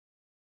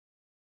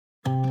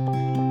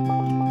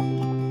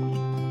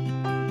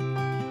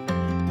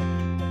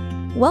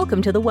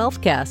Welcome to the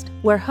Wealthcast,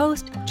 where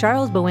host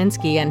Charles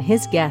Bowinsky and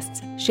his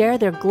guests share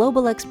their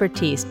global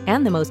expertise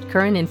and the most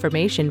current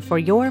information for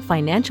your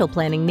financial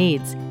planning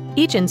needs.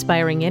 Each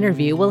inspiring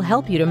interview will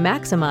help you to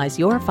maximize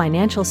your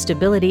financial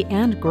stability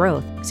and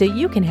growth so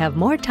you can have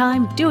more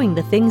time doing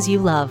the things you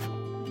love.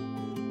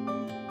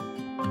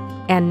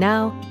 And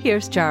now,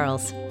 here's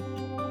Charles.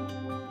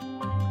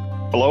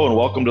 Hello and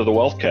welcome to the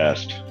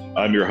Wealthcast.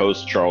 I'm your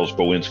host, Charles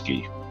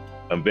Bowinsky.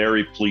 I'm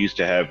very pleased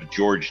to have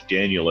George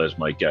Daniel as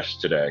my guest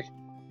today.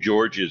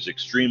 George is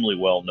extremely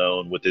well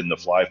known within the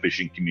fly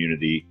fishing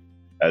community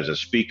as a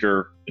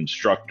speaker,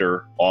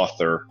 instructor,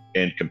 author,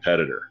 and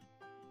competitor.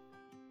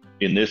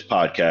 In this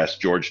podcast,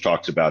 George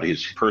talks about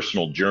his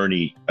personal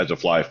journey as a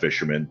fly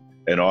fisherman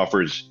and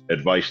offers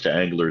advice to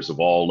anglers of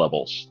all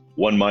levels.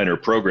 One minor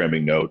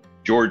programming note,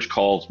 George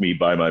calls me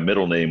by my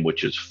middle name,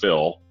 which is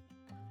Phil.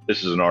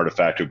 This is an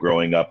artifact of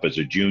growing up as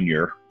a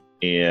junior,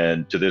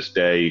 and to this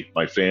day,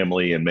 my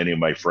family and many of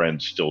my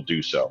friends still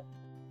do so.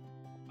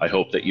 I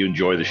hope that you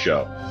enjoy the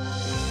show.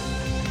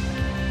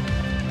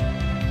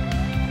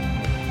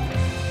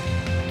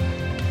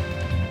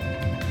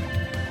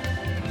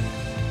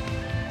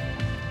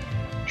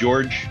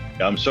 George,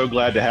 I'm so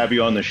glad to have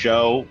you on the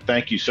show.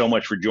 Thank you so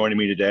much for joining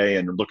me today,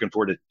 and I'm looking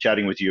forward to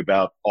chatting with you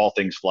about all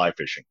things fly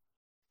fishing.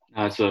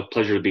 It's a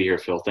pleasure to be here,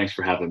 Phil. Thanks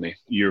for having me.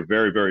 You're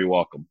very, very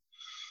welcome.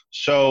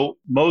 So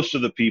most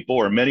of the people,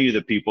 or many of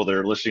the people that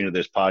are listening to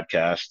this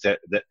podcast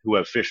that who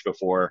have fished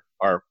before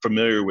are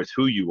familiar with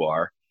who you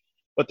are.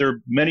 But there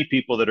are many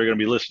people that are going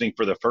to be listening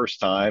for the first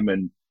time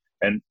and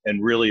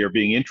really are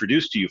being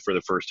introduced to you for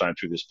the first time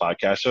through this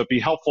podcast. So it'd be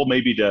helpful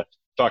maybe to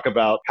talk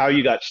about how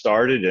you got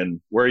started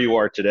and where you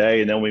are today,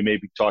 and then we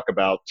maybe talk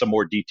about some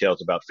more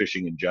details about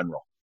fishing in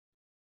general.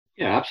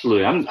 Yeah,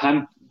 absolutely.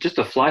 I'm just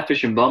a fly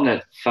fishing bum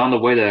that found a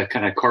way to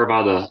kind of carve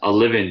out a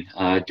living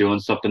doing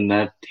something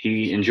that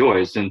he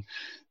enjoys. And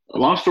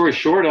long story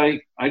short,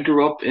 I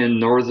grew up in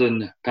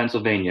northern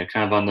Pennsylvania,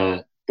 kind of on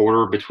the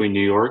border between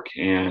New York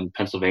and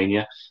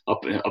Pennsylvania,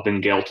 up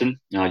in Gailton,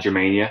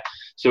 Germania.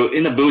 So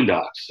in the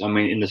boondocks,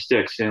 in the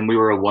sticks. And we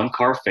were a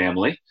one-car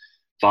family.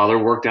 Father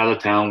worked out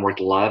of town, worked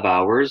a lot of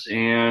hours.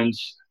 And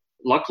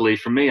luckily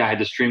for me, I had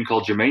the stream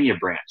called Germania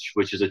Branch,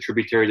 which is a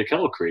tributary to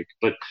Kettle Creek.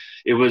 But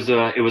it was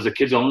a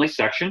kids-only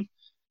section.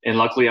 And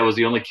luckily, I was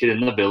the only kid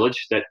in the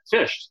village that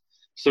fished.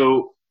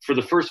 So for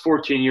the first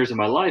 14 years of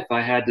my life,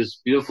 I had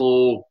this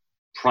beautiful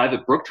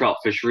private brook trout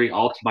fishery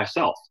all to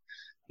myself.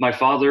 My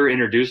father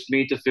introduced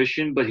me to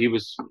fishing, but he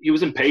was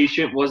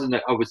impatient, wasn't,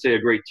 I would say, a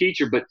great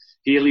teacher, but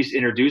he at least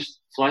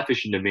introduced fly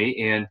fishing to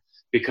me. And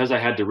because I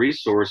had the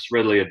resource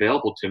readily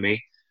available to me,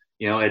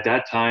 at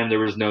that time there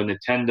was no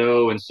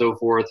Nintendo and so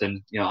forth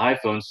and,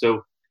 iPhones.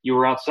 So you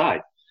were outside,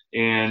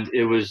 and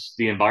it was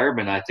the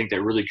environment, I think,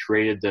 that really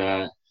created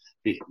the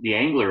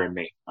angler in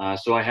me.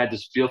 So I had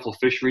this beautiful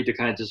fishery to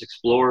kind of just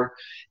explore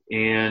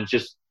and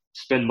just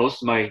spend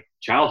most of my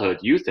childhood,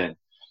 youth in.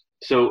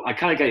 So I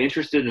kind of got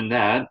interested in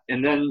that.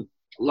 And then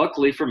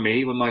luckily for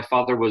me, when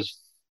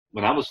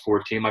I was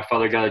 14, my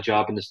father got a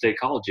job in the State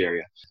College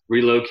area,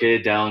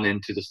 relocated down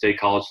into the State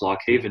College Lock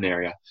Haven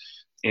area.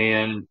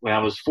 And when I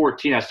was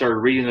 14, I started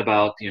reading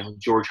about,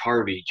 George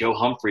Harvey, Joe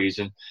Humphreys.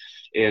 And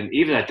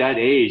even at that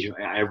age,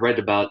 I read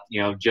about,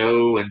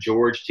 Joe and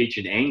George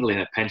teaching angling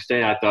at Penn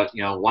State. I thought,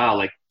 wow,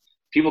 like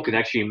people can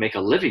actually make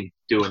a living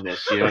doing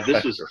this.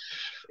 This was,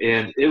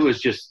 and it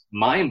was just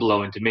mind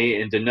blowing to me.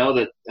 And to know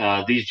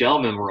that these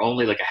gentlemen were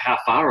only like a half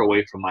hour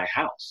away from my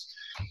house.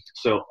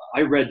 So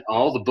I read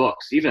all the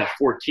books, even at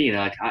 14.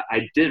 I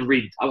didn't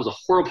read. I was a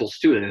horrible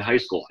student in high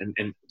school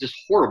and just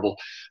horrible.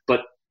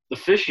 But the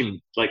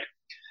fishing,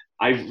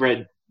 I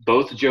read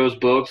both of Joe's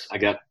books. I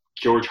got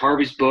George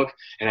Harvey's book,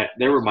 and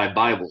they were my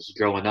Bibles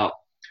growing up.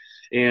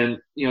 And,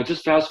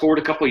 just fast forward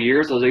a couple of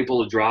years, I was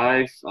able to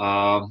drive,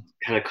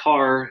 had a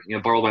car,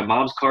 borrowed my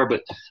mom's car,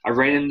 but I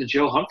ran into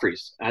Joe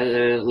Humphreys at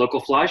a local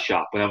fly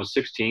shop when I was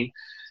 16,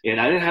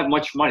 and I didn't have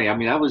much money.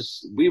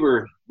 We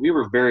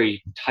were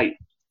very tight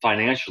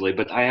financially,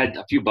 but I had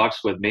a few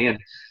bucks with me, and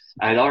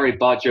I had already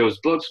bought Joe's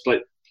books,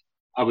 but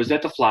I was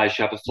at the fly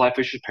shop at Fly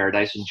Fishing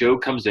Paradise, and Joe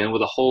comes in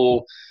with a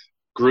whole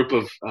group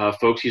of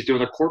folks he's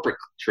doing a corporate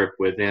trip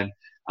with, and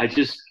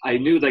I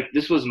knew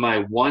this was my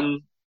one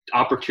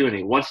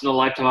opportunity, once in a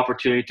lifetime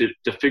opportunity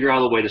to figure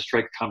out a way to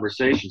strike a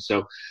conversation.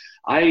 So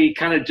I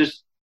kind of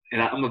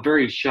and I'm a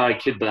very shy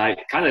kid, but I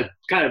kind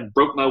of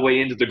broke my way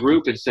into the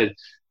group and said,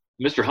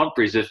 Mr.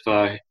 Humphreys, if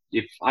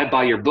I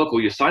buy your book,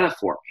 will you sign up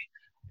for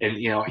me? And,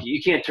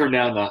 you can't turn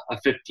down a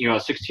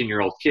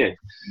 16-year-old kid.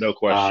 No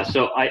question.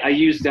 So I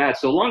used that.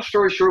 So long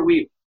story short,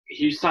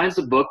 he signs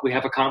the book, we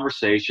have a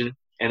conversation,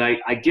 and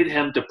I get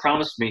him to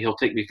promise me he'll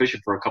take me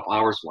fishing for a couple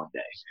hours one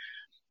day.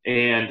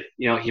 And,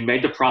 he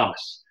made the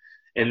promise.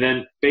 And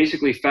then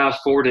basically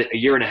fast forward a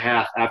year and a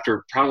half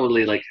after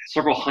probably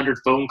several hundred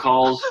phone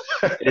calls,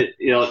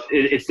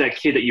 it's that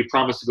kid that you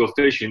promised to go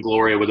fishing.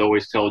 Gloria would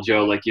always tell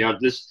Joe,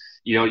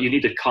 you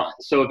need to call.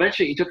 So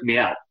eventually he took me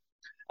out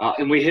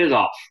and we hit it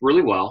off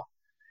really well.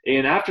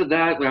 And after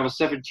that, when I was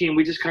 17,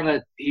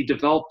 he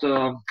developed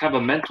kind of a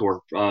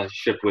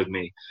mentorship with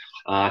me,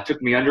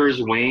 took me under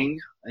his wing.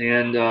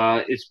 And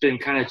it's been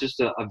kind of just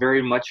a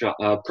very much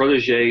a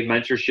protege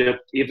mentorship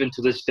even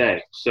to this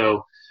day.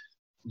 So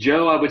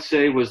Joe, I would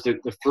say, was the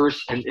first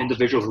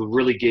individual who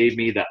really gave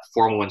me that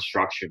formal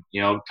instruction,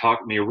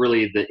 taught me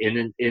really the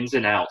ins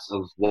and outs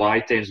of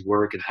why things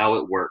work and how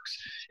it works.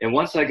 And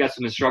once I got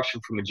some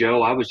instruction from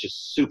Joe, I was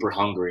just super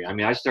hungry. I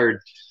mean, I started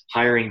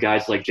hiring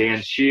guys like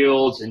Dan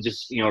Shields and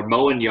just,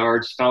 mowing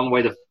yards, found a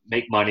way to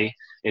make money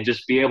and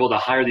just be able to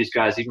hire these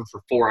guys even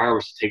for 4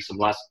 hours to take some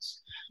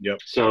lessons. Yep.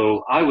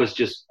 So I was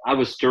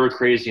stir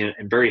crazy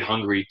and very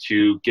hungry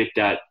to get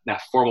that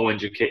formal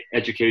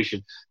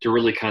education to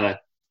really kind of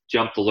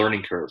jump the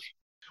learning curve.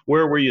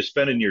 Where were you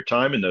spending your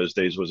time in those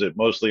days? Was it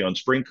mostly on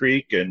Spring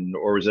Creek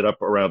or was it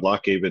up around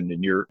Lock Haven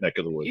in your neck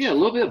of the woods? Yeah, a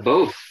little bit of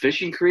both.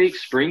 Fishing Creek,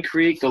 Spring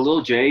Creek, the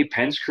Little J,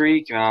 Penns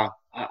Creek.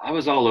 I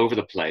was all over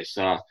the place.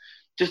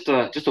 Just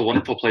a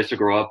wonderful place to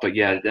grow up. But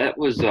yeah, that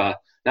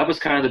was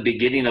kind of the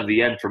beginning of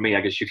the end for me,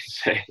 I guess you could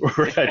say.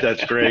 Right,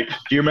 that's great.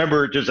 Do you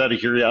remember, just out of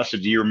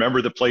curiosity, do you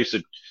remember the place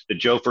that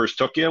Joe first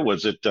took you?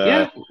 Was it?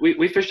 Yeah,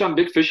 we fished on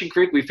Big Fishing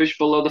Creek. We fished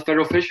below the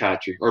Federal Fish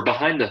Hatchery, or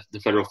behind the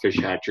Federal Fish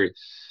Hatchery.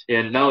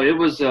 And no, it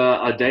was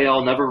a day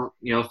I'll never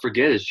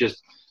forget. It's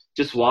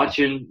just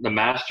watching the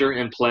master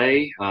and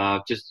play.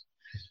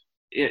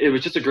 It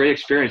was just a great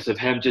experience of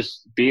him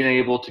just being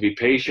able to be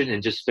patient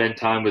and just spend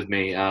time with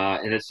me.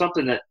 And it's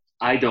something that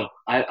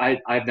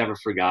I've never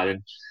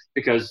forgotten.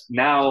 Because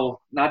now,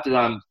 not that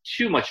I'm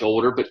too much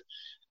older, but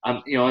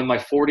I'm, in my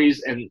 40s,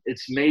 and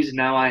it's amazing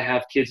now I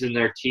have kids in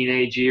their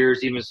teenage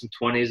years, even some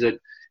 20s, that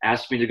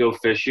ask me to go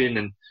fishing,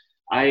 and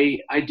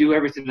I do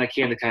everything I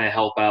can to kind of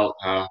help out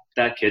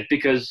that kid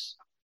because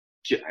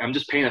I'm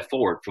just paying it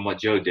forward from what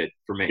Joe did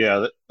for me.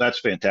 Yeah, that's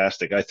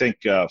fantastic. I think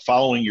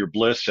following your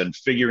bliss and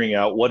figuring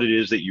out what it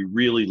is that you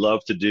really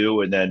love to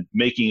do and then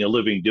making a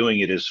living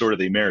doing it is sort of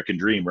the American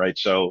dream, right?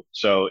 So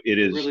it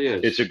is. It really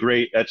is.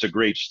 That's a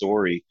great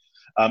story.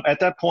 At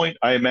that point,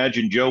 I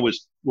imagine Joe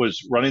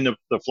was running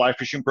the fly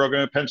fishing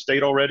program at Penn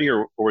State already,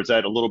 or was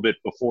that a little bit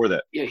before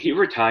that? Yeah, he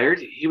retired.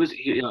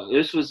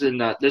 This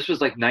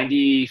was like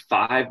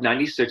 95,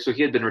 96, so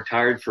he had been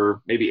retired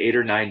for maybe 8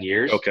 or 9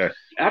 years. Okay.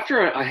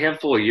 After a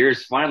handful of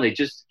years, finally,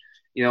 just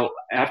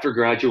after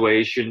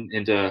graduation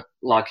into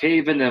Lock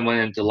Haven, then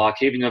went into Lock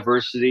Haven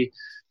University.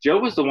 Joe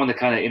was the one that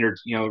kind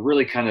of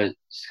really kind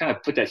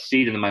of put that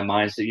seed into my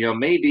mind. That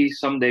maybe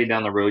someday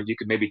down the road you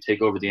could maybe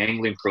take over the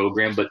angling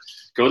program, but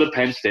go to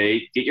Penn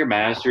State, get your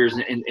master's,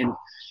 and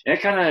I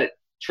kind of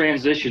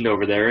transitioned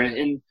over there.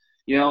 And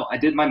I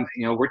did my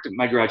worked at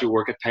my graduate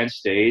work at Penn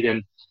State,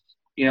 and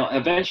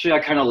eventually I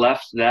kind of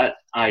left that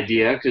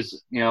idea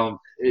because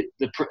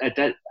at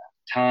that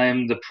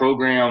time the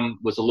program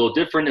was a little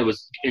different. It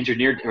was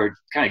engineered or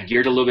kind of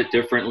geared a little bit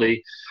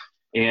differently.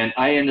 And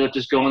I ended up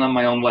just going on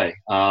my own way.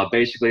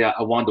 Basically,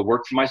 I wanted to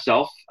work for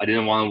myself. I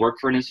didn't want to work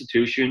for an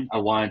institution. I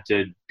wanted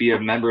to be a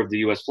member of the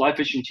U.S. fly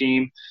fishing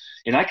team.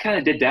 And I kind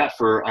of did that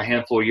for a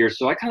handful of years.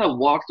 So I kind of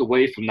walked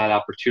away from that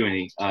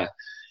opportunity.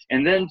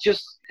 And then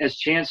just as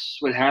chance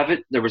would have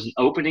it, there was an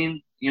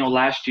opening,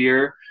 last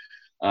year.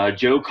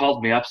 Joe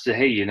called me up and said,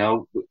 hey,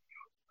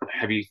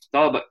 have you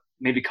thought about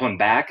maybe coming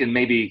back and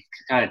maybe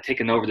kind of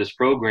taking over this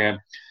program?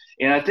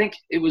 And I think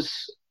it was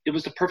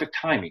the perfect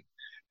timing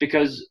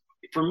because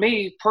for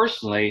me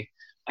personally,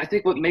 I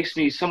think what makes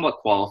me somewhat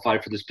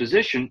qualified for this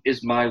position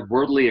is my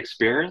worldly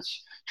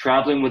experience,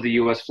 traveling with the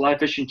U.S. fly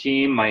fishing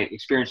team, my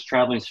experience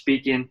traveling,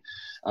 speaking,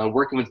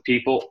 working with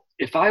people.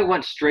 If I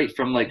went straight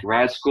from like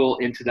grad school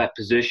into that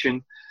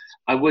position,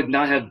 I would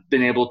not have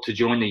been able to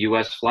join the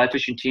U.S. fly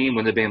fishing team,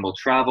 wouldn't have been able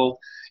to travel,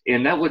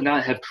 and that would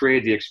not have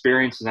created the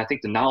experience and I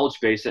think the knowledge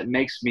base that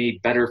makes me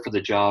better for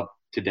the job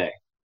today.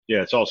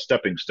 Yeah, it's all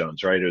stepping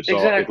stones, right?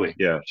 Exactly.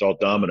 It's all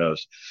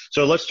dominoes.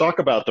 So let's talk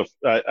about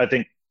I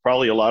think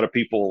probably a lot of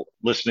people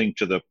listening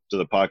to the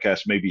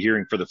podcast may be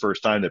hearing for the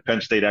first time that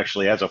Penn State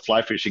actually has a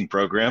fly fishing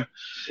program.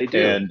 They do.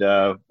 And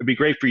it'd be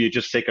great for you to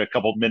just take a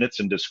couple minutes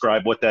and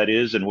describe what that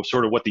is and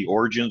sort of what the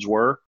origins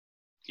were.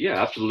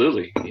 Yeah,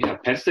 absolutely. Yeah,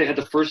 Penn State had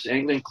the first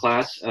angling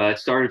class. It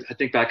started, I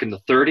think, back in the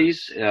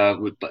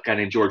 30s with a guy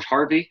named George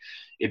Harvey.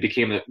 It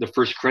became the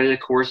first credited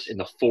course in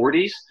the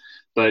 40s.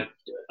 But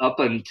up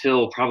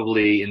until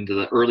probably into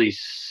the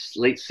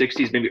late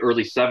 60s, maybe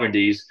early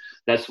 70s,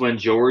 that's when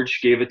George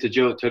gave it to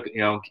Joe,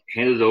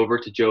 handed it over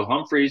to Joe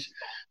Humphreys.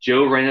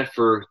 Joe ran it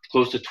for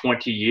close to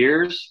 20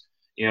 years,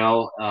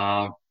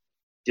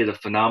 did a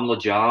phenomenal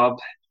job,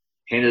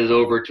 handed it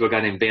over to a guy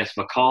named Vance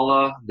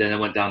McCullough. Then it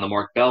went down to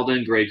Mark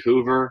Belden, Greg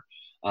Hoover,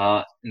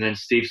 and then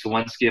Steve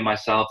Sawinski and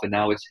myself. And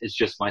now it's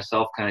just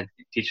myself kind of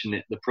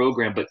teaching the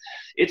program. But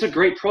it's a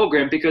great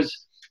program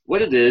because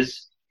what it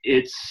is,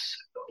 it's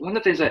one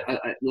of the things I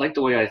like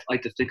the way I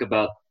like to think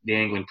about the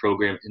angling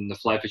program in the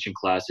fly fishing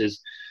class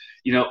is,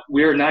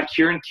 we're not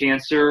curing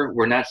cancer.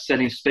 We're not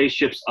sending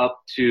spaceships up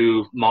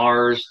to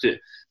Mars.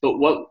 But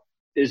what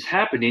is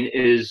happening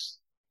is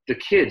the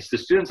kids, the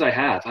students I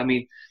have, I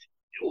mean,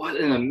 what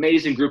an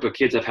amazing group of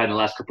kids I've had in the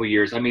last couple of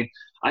years. I mean,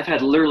 I've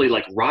had literally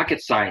like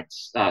rocket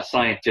scientists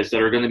that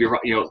are going to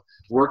be,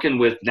 working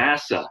with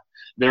NASA.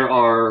 There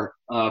are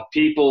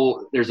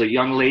people, there's a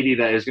young lady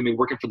that is going to be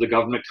working for the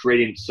government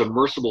creating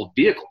submersible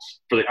vehicles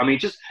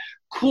just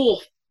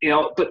cool,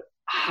 but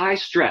high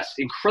stress,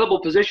 incredible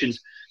positions,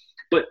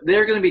 but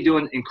they're going to be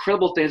doing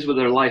incredible things with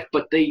their life,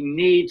 but they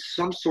need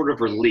some sort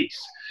of release.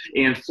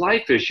 And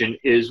fly fishing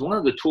is one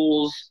of the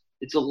tools.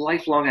 It's a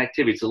lifelong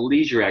activity. It's a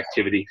leisure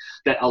activity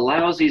that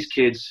allows these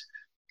kids,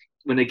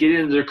 when they get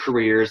into their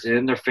careers and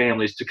in their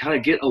families, to kind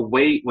of get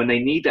away when they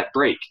need that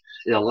break.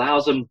 It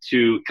allows them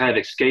to kind of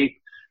escape,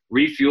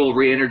 refuel,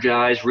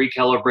 re-energize,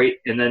 recalibrate,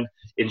 and then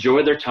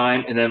enjoy their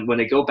time. And then when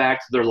they go back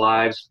to their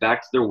lives,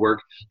 back to their work,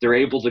 they're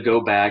able to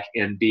go back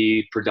and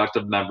be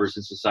productive members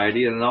in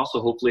society, and then also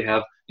hopefully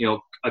have,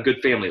 a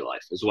good family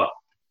life as well.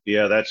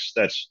 Yeah,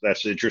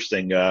 that's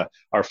interesting.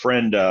 Our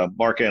friend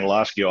Mark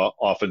Anilowski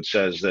often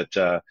says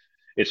that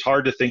it's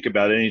hard to think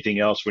about anything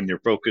else when you're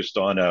focused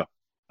on a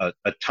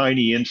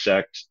tiny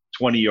insect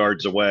 20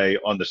 yards away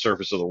on the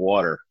surface of the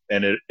water.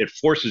 And it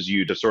forces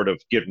you to sort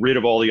of get rid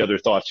of all the other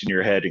thoughts in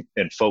your head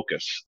and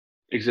focus.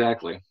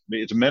 Exactly.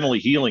 It's mentally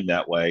healing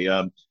that way.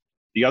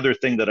 The other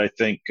thing that I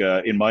think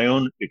in my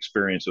own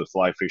experience with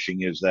fly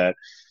fishing is that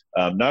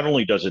not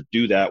only does it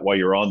do that while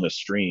you're on the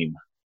stream,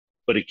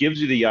 but it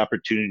gives you the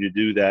opportunity to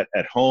do that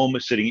at home,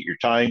 sitting at your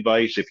tying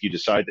vise. If you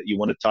decide that you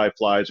want to tie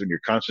flies, when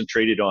you're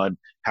concentrated on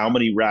how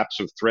many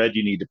wraps of thread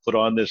you need to put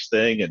on this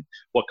thing and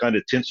what kind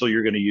of tinsel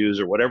you're going to use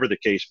or whatever the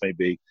case may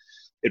be,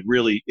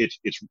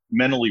 it's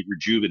mentally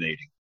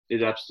rejuvenating.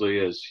 It absolutely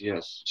is.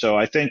 Yes. So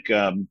I think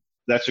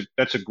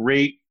that's a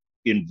great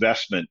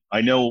investment.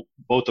 I know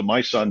both of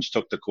my sons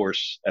took the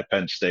course at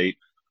Penn State.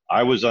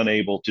 I was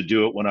unable to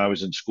do it when I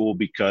was in school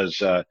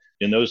because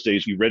in those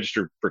days you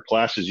registered for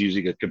classes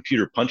using a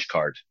computer punch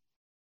card.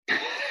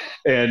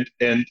 And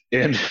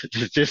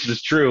this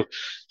is true.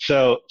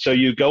 So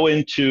you go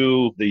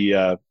into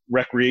the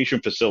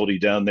recreation facility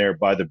down there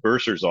by the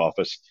bursar's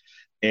office,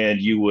 and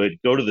you would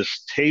go to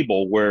this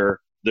table where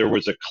there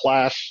was a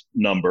class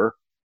number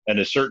and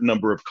a certain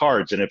number of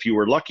cards. And if you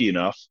were lucky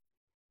enough,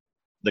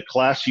 the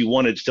class you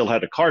wanted still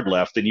had a card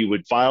left, and you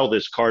would file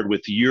this card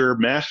with your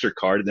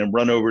MasterCard and then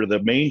run over to the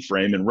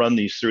mainframe and run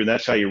these through, and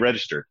that's how you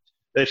registered.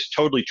 That's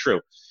totally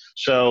true.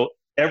 So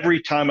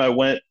every time I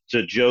went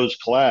to Joe's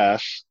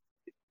class,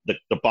 the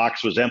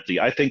box was empty.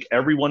 I think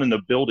everyone in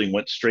the building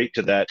went straight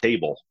to that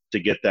table to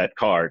get that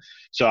card.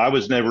 So I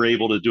was never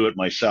able to do it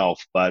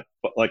myself, but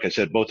like I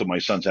said, both of my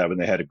sons have,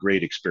 and they had a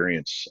great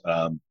experience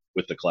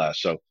with the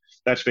class. So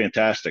that's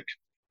fantastic.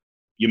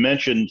 You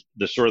mentioned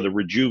the sort of the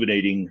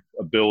rejuvenating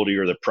ability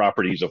or the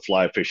properties of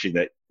fly fishing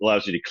that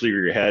allows you to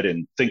clear your head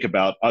and think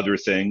about other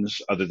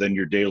things other than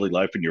your daily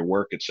life and your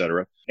work, et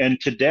cetera. And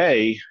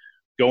today,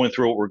 going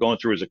through what we're going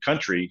through as a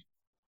country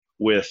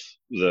with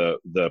the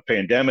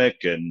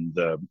pandemic and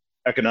the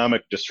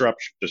economic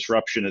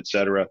disruption, et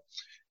cetera,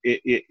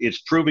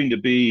 it's proving to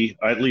be,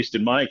 at least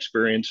in my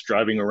experience,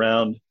 driving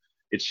around,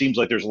 it seems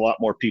like there's a lot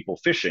more people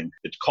fishing.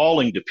 It's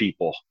calling to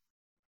people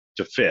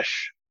to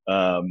fish.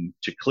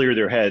 To clear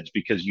their heads,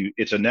 because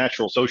it's a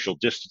natural social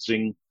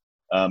distancing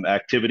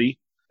activity,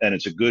 and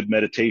it's a good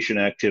meditation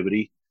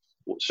activity.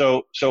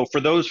 So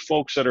for those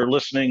folks that are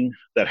listening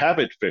that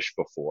haven't fished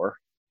before,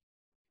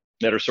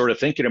 that are sort of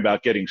thinking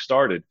about getting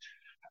started,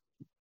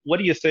 what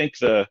do you think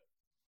when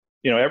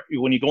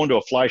you go into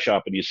a fly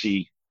shop and you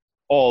see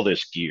all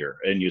this gear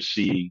and you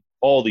see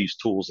all these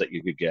tools that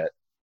you could get,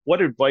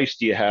 what advice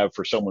do you have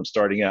for someone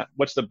starting out?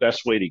 What's the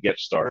best way to get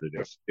started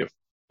if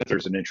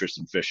there's an interest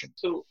in fishing?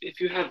 So if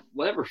you have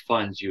whatever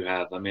funds you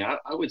have,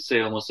 I would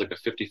say almost like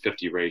a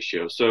 50-50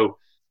 ratio. So,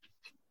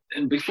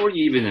 and before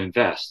you even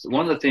invest,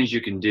 one of the things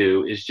you can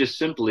do is just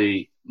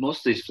simply, most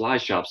of these fly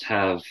shops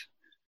have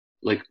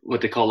like what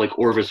they call like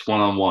Orvis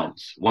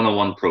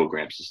one-on-one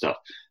programs and stuff.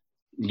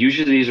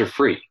 Usually these are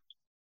free.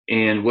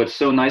 And what's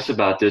so nice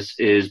about this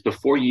is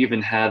before you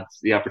even have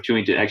the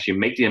opportunity to actually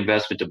make the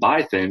investment to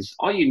buy things,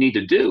 all you need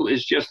to do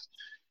is just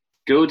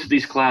go to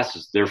these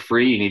classes. They're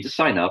free. You need to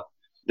sign up.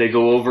 They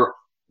go over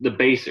the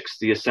basics,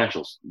 the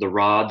essentials, the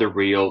rod, the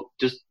reel,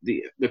 just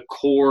the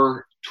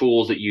core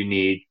tools that you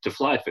need to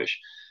fly fish.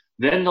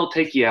 Then they'll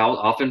take you out,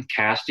 often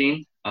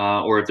casting,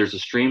 or if there's a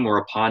stream or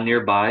a pond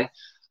nearby,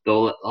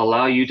 they'll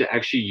allow you to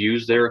actually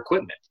use their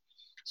equipment.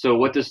 So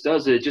what this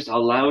does, it just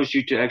allows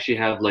you to actually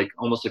have like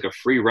almost like a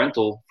free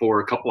rental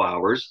for a couple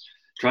hours,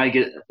 try to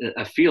get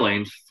a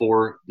feeling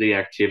for the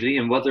activity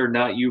and whether or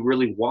not you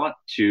really want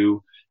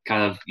to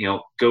kind of,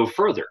 go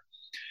further.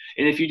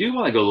 And if you do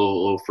want to go a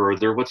little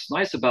further, what's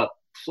nice about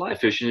fly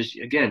fishing is,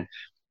 again,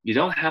 you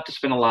don't have to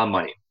spend a lot of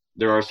money.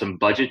 There are some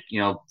budget,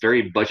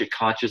 very budget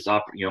conscious,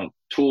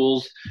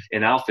 tools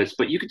and outfits,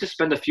 but you could just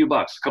spend a few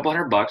bucks, a couple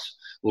 $100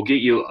 will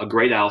get you a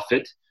great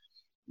outfit.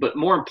 But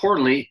more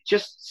importantly,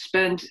 just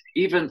spend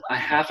even a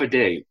half a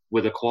day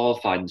with a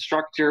qualified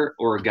instructor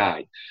or a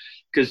guide,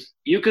 because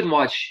you can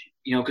watch,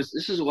 because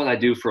this is what I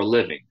do for a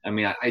living.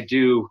 I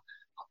do,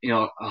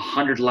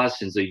 100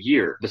 lessons a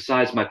year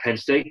besides my Penn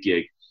State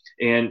gig.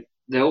 And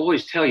they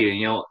always tell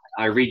you,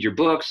 I read your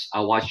books,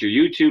 I watch your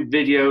YouTube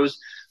videos,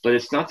 but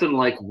it's nothing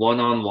like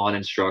one-on-one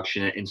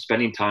instruction and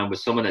spending time with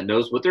someone that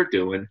knows what they're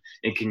doing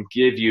and can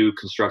give you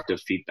constructive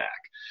feedback.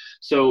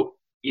 So,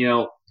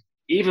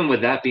 even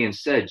with that being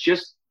said,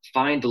 just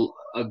find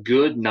a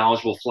good,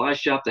 knowledgeable fly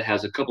shop that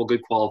has a couple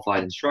good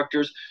qualified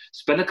instructors.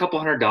 Spend a couple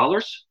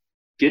 $100,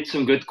 get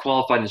some good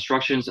qualified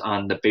instructions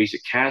on the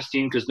basic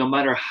casting, because no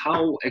matter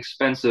how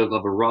expensive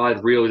of a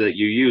rod reel that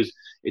you use,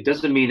 it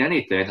doesn't mean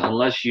anything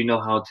unless you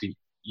know how to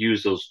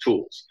use those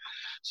tools.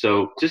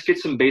 So just get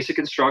some basic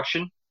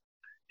instruction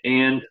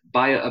and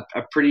buy a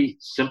pretty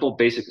simple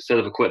basic set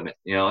of equipment,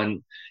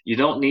 and you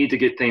don't need to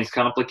get things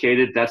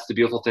complicated. That's the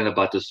beautiful thing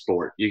about this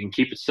sport. You can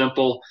keep it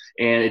simple,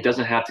 and it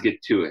doesn't have to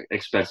get too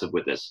expensive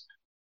with this.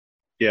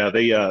 Yeah,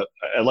 they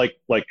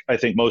like I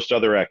think most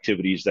other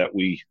activities that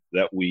we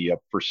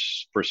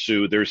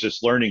pursue. There's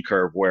this learning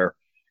curve where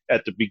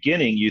at the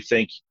beginning you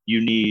think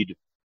you need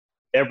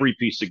every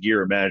piece of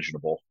gear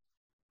imaginable,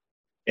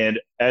 and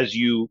as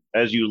you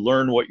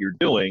learn what you're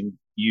doing,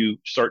 you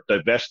start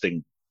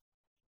divesting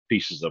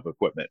pieces of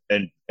equipment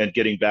and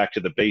getting back to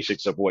the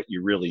basics of what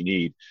you really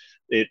need.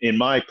 In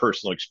my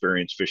personal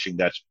experience fishing,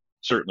 that's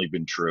certainly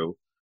been true.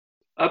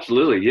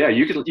 Absolutely. Yeah.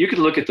 You can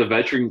look at the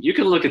veteran, you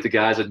can look at the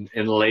guys and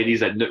the ladies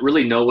that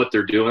really know what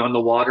they're doing on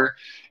the water,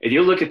 and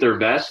you look at their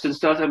vests and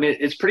stuff. I mean,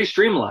 it's pretty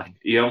streamlined.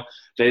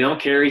 They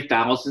don't carry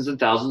thousands and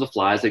thousands of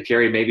flies. They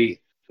carry maybe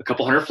a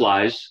couple hundred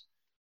flies,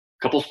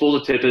 a couple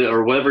spools of tippet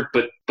or whatever.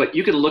 But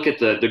you can look at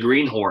the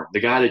greenhorn, the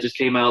guy that just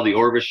came out of the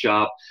Orvis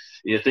shop,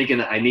 thinking,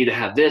 I need to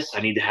have this,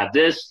 I need to have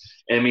this.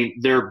 I mean,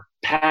 their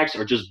packs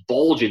are just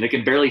bulging. They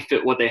can barely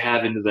fit what they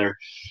have into their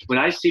 – when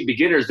I see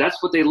beginners,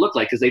 that's what they look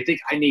like, because they think,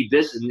 I need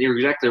this, and you're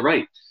exactly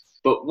right.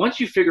 But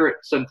once you figure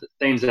some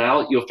things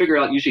out, you'll figure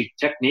out usually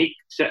technique,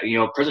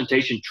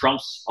 presentation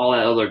trumps all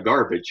that other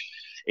garbage.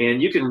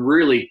 And you can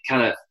really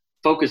kind of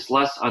focus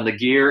less on the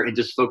gear and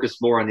just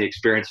focus more on the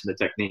experience and the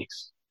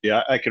techniques.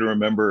 Yeah, I can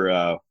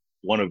remember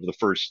one of the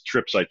first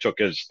trips I took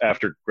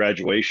after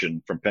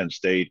graduation from Penn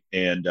State,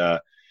 and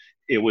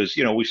it was,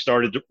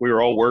 we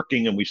were all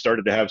working and we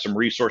started to have some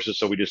resources.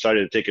 So we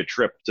decided to take a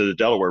trip to the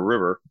Delaware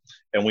River,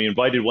 and we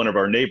invited one of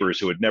our neighbors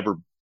who had never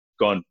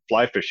gone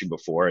fly fishing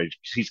before.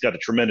 He's got a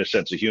tremendous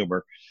sense of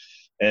humor.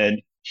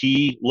 And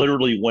he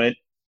literally went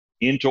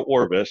into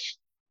Orvis,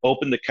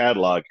 opened the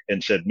catalog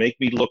and said, make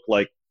me look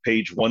like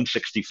page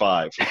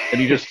 165.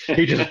 And he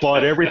just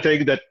bought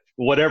everything that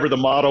whatever the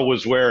model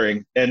was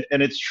wearing. And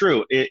it's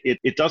true.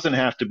 It doesn't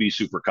have to be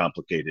super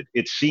complicated.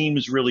 It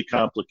seems really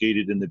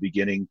complicated in the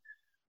beginning,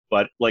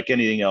 but like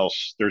anything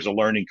else, there's a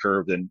learning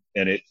curve, and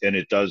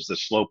the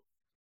slope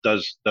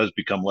does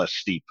become less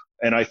steep.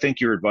 And I think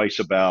your advice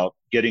about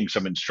getting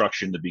some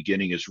instruction in the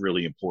beginning is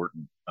really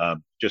important,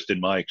 just in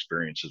my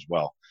experience as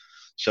well.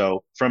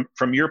 So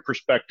from your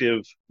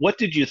perspective, what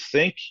did you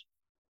think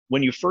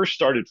when you first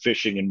started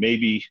fishing, and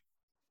maybe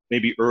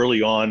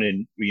early on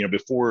in,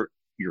 before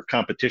your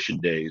competition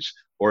days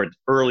or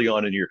early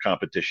on in your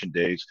competition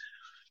days,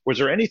 was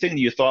there anything that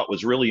you thought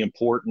was really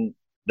important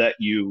that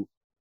you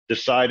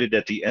decided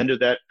at the end of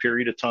that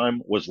period of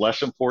time was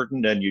less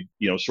important and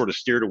you sort of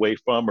steered away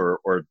from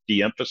or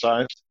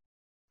de-emphasized?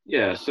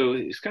 Yeah, so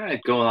it's kind of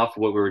going off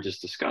of what we were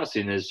just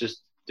discussing, is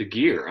just the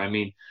gear. I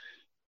mean,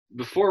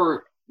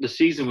 before the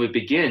season would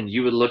begin,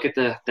 you would look at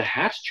the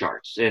hatch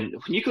charts, and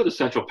when you go to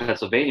central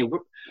Pennsylvania,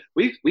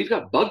 we've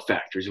got bug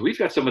factories. We've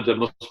got some of the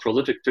most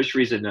prolific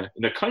fisheries in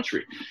the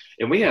country,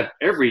 and we have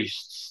every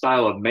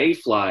style of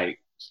mayfly,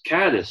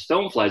 caddis,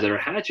 stoneflies that are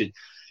hatching.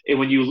 And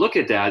when you look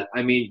at that,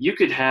 I mean, you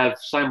could have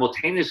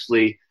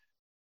simultaneously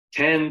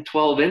 10,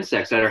 12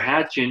 insects that are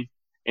hatching,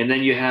 and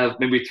then you have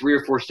maybe 3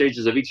 or 4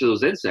 stages of each of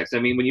those insects. I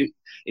mean,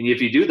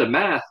 if you do the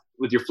math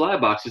with your fly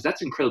boxes,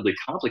 that's incredibly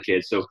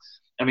complicated. So,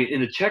 I mean,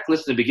 in the checklist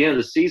at the beginning of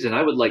the season,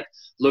 I would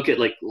look at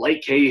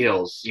Lake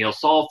Cahills,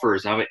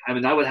 sulfurs.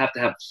 I would have to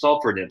have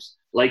sulfur nymphs,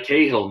 Lake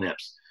Cahill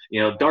nymphs,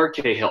 dark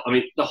Cahill. I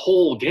mean, the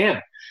whole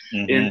gamut.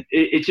 Mm-hmm. And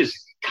it just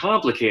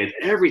complicated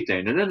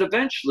everything. And then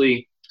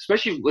eventually,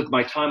 especially with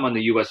my time on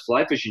the U.S.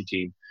 fly fishing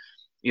team,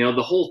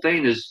 the whole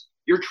thing is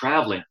you're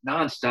traveling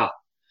nonstop.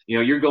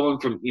 You're going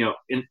from,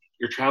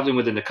 you're traveling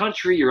within the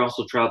country. You're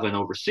also traveling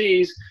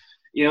overseas.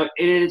 And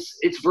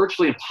it's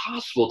virtually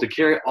impossible to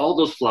carry all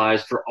those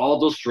flies for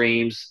all those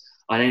streams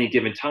on any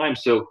given time.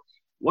 So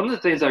one of the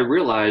things I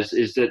realized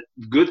is that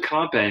good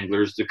comp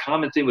anglers, the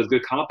common thing with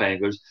good comp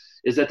anglers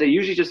is that they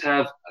usually just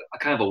have a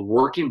kind of a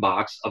working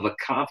box of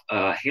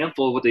a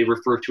handful of what they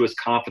refer to as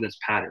confidence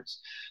patterns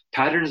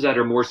that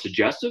are more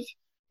suggestive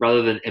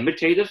rather than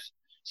imitative.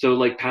 So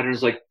like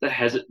patterns like the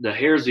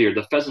hare's ear,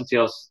 the pheasant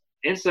tails,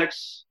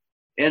 insects,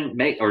 and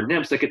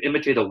nymphs that can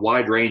imitate a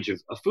wide range of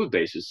food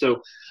bases.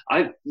 So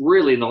I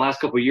really, in the last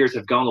couple of years,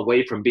 have gone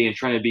away from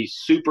trying to be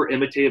super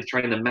imitative,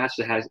 trying to match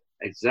the hash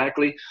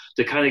exactly,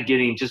 to kind of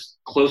getting just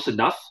close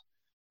enough,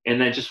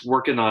 and then just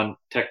working on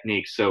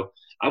techniques. So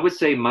I would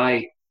say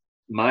my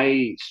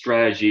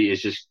strategy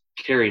is just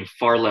carrying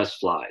far less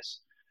flies.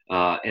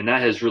 And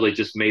that has really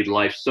just made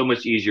life so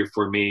much easier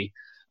for me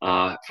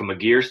from a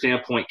gear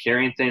standpoint,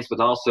 carrying things, but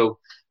also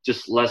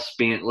just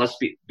being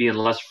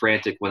less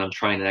frantic when I'm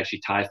trying to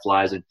actually tie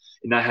flies and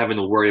not having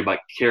to worry about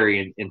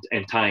carrying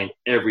and tying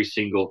every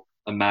single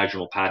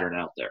imaginable pattern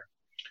out there.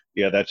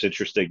 Yeah, that's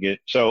interesting.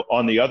 So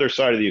on the other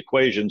side of the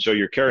equation, so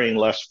you're carrying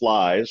less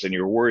flies and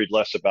you're worried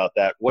less about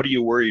that. What are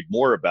you worried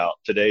more about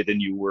today than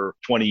you were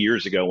 20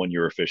 years ago when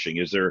you were fishing?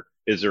 Is there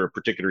a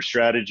particular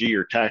strategy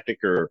or tactic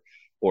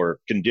or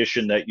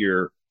condition that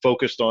you're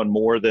focused on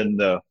more than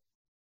the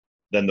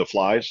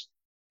flies?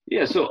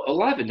 Yeah, so a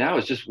lot of it now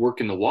is just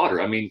working the water.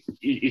 I mean,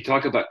 you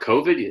talk about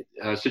COVID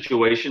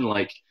situation.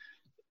 Like,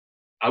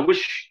 I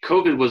wish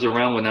COVID was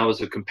around when I was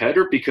a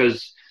competitor,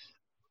 because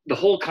the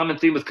whole common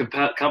theme with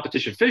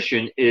competition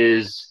fishing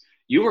is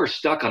you are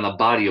stuck on a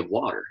body of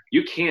water.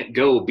 You can't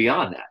go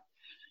beyond that.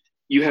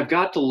 You have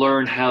got to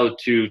learn how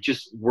to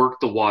just work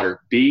the water.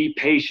 Be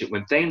patient.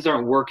 When things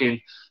aren't working,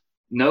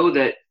 know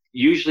that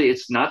usually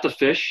it's not the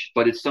fish,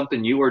 but it's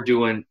something you are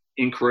doing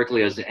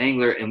incorrectly as an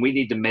angler, and we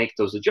need to make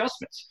those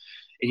adjustments.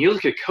 And you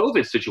look at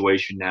COVID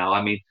situation now,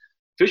 I mean,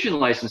 fishing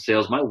license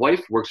sales, my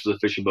wife works for the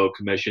Fish and Boat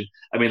Commission.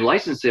 I mean,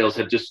 license sales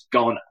have just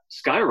gone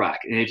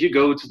skyrocket. And if you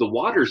go to the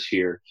waters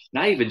here,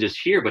 not even just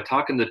here, but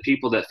talking to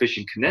people that fish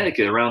in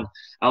Connecticut, around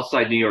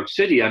outside New York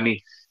City, I mean,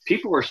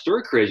 people are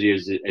stir crazy,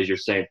 as you're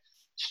saying.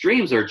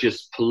 Streams are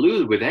just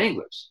polluted with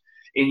anglers.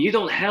 And you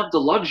don't have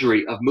the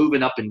luxury of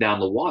moving up and down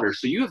the water.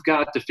 So you have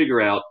got to figure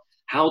out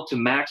how to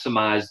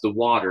maximize the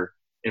water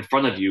in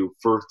front of you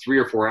for 3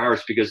 or 4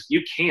 hours, because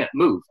you can't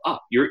move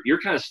up. You're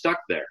kind of stuck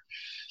there.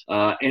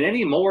 And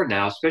anymore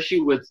now,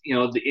 especially with,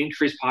 the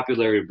increased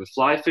popularity of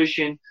fly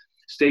fishing,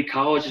 State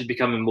College is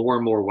becoming more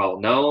and more well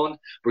known.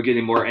 We're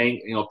getting more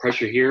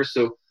pressure here.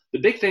 So the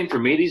big thing for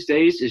me these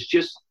days is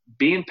just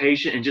being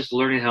patient and just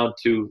learning how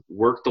to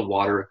work the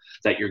water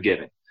that you're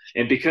given.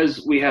 And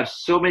because we have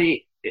so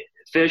many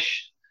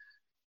fish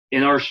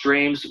in our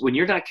streams, when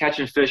you're not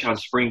catching fish on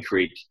Spring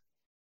Creek,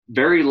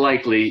 very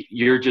likely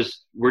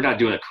we're not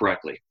doing it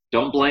correctly.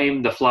 Don't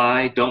blame the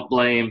fly. Don't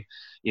blame,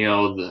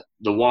 the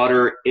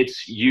water.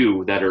 It's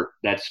you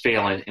that's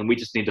failing, and we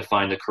just need to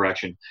find the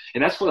correction.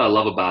 And that's what I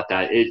love about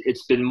that.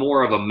 It's been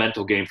more of a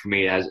mental game for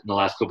me as in the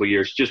last couple of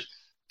years, just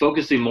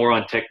focusing more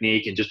on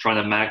technique and just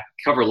trying to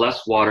cover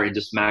less water and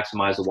just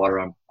maximize the water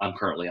I'm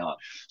currently on.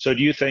 So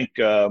do you think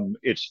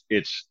it's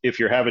if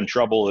you're having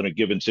trouble in a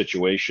given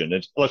situation,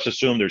 let's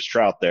assume there's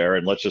trout there,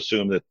 and let's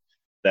assume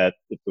that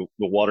the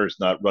water is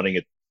not running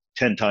at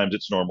 10 times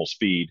its normal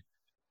speed.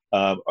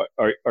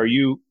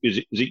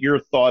 Is it your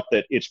thought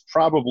that it's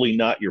probably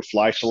not your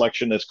fly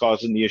selection that's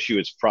causing the issue?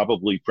 It's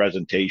probably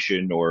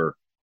presentation or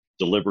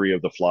delivery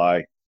of the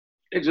fly?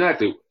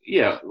 Exactly.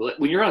 Yeah.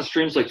 When you're on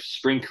streams like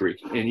Spring Creek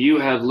and you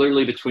have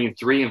literally between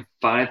 3,000 and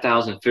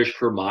 5,000 fish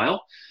per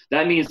mile,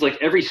 that means like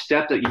every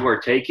step that you are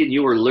taking,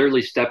 you are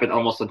literally stepping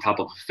almost on top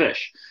of a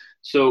fish.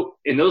 So,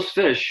 and those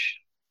fish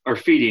are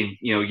feeding,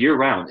 year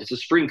round. It's a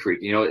Spring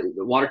Creek, the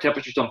water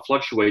temperatures don't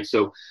fluctuate.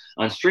 So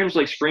on streams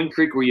like Spring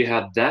Creek, where you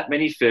have that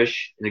many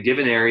fish in a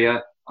given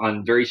area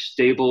on very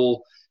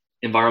stable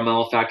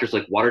environmental factors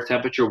like water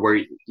temperature, where,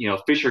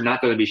 fish are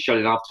not going to be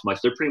shutting off too much.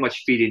 They're pretty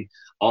much feeding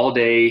all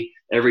day,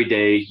 every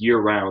day, year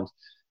round.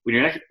 When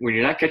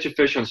you're not catching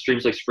fish on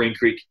streams like Spring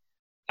Creek,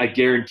 I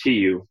guarantee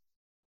you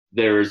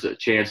there's a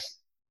chance,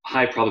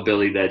 high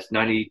probability that it's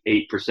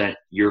 98%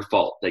 your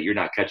fault that you're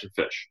not catching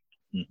fish.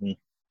 Mm-hmm.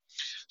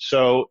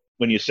 So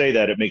when you say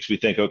that, it makes me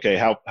think, okay,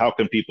 how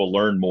can people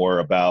learn more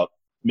about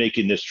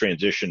making this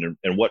transition,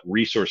 and what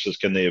resources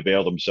can they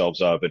avail themselves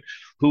of, and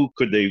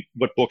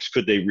what books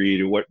could they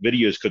read, or what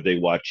videos could they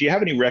watch? Do you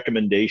have any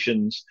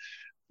recommendations,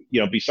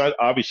 besides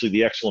obviously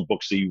the excellent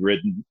books that you've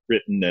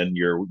written and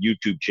your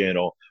YouTube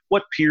channel?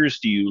 What peers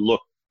do you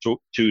look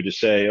to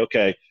say,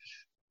 okay,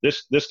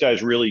 this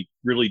guy's really,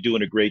 really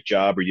doing a great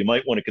job, or you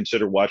might want to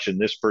consider watching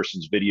this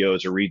person's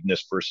videos or reading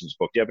this person's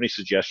book? Do you have any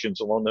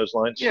suggestions along those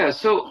lines? Yeah,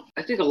 so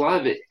I think a lot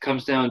of it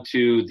comes down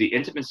to the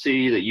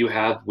intimacy that you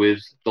have with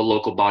the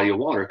local body of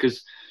water.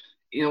 Because,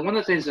 one of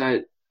the things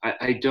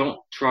I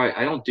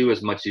don't do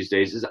as much these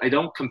days is I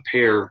don't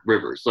compare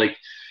rivers. Like,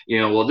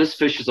 this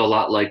fish is a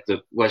lot like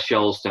the West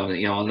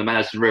Yellowstone, on the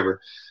Madison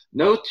River.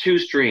 No two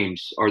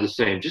streams are the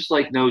same, just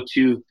like no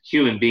two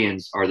human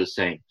beings are the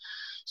same.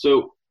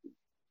 So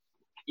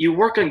you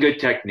work on good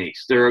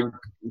techniques. There are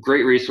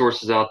great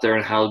resources out there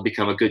on how to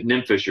become a good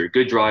nymph fisher,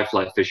 good dry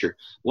fly fisher.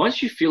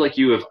 Once you feel like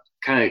you have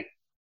kind of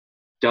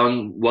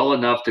done well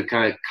enough to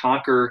kind of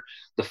conquer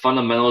the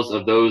fundamentals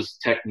of those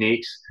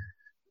techniques,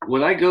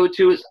 what I go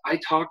to is I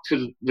talk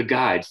to the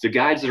guides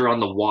that are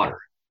on the water.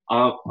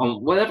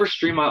 On whatever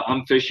stream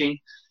I'm fishing,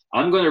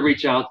 I'm going to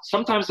reach out.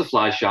 Sometimes the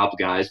fly shop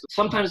guys,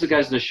 sometimes the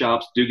guys in the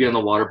shops do get on the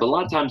water, but a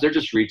lot of times they're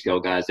just retail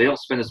guys. They don't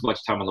spend as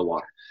much time on the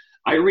water.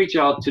 I reach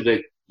out to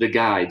the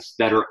guides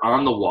that are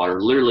on the water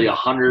literally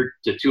 100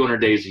 to 200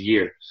 days a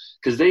year,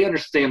 because they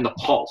understand the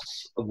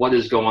pulse of what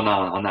is going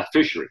on that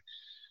fishery.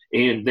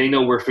 And they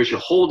know where fish are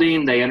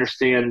holding. They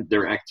understand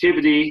their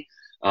activity,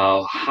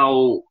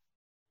 how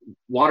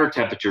water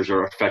temperatures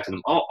are affecting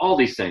them, all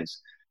these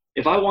things.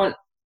 If I want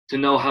to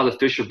know how to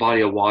fish a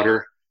body of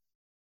water,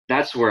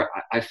 that's where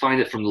I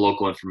find it from the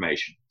local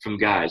information, from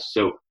guys.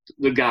 So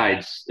the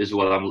guides is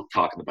what I'm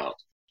talking about.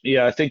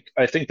 Yeah, I think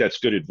that's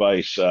good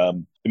advice.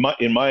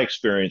 In my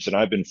experience, and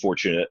I've been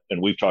fortunate,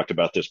 and we've talked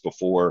about this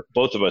before.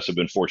 Both of us have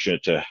been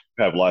fortunate to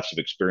have lots of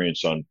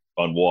experience on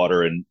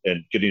water and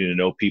getting to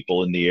know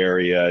people in the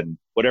area and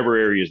whatever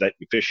areas that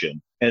you fish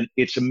in. And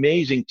it's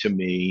amazing to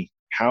me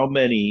how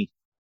many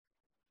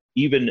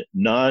even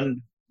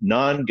non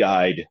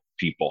guide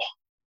people.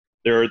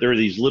 There are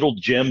these little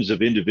gems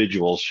of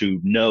individuals who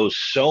know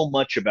so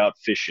much about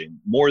fishing,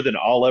 more than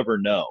I'll ever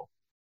know.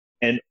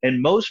 And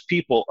most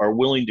people are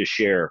willing to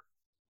share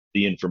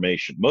the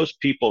information. Most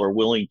people are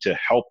willing to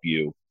help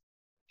you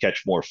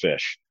catch more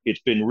fish.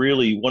 It's been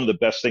really one of the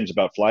best things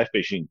about fly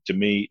fishing to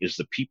me is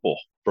the people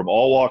from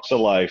all walks of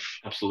life.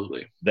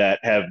 Absolutely. That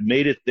have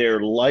made it their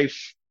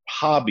life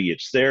hobby.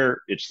 It's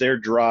their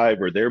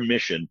drive or their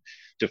mission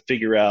to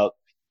figure out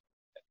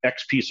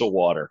X piece of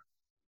water.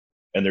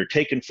 And they're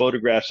taking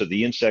photographs of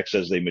the insects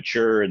as they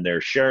mature, and they're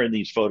sharing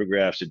these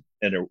photographs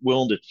and are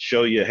willing to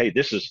show you, hey,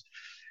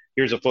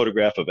 here's a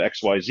photograph of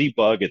XYZ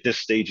bug at this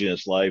stage in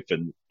its life,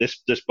 and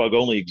this bug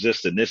only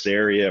exists in this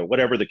area,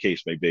 whatever the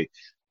case may be.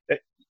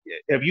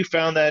 Have you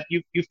found that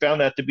you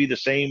found that to be the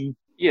same?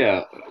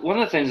 Yeah, one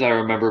of the things I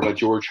remember about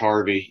George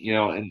Harvey,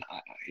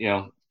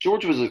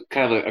 George was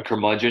kind of a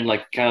curmudgeon,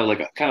 kind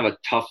of a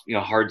tough,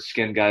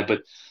 hard-skinned guy.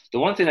 But the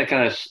one thing that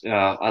kind of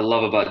I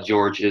love about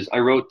George is I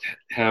wrote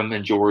him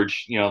and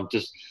George,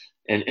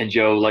 and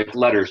Joe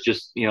letters,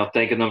 just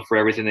thanking them for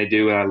everything they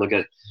do.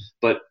 And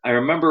but I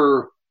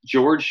remember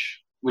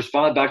George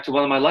responded back to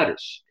one of my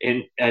letters,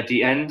 and at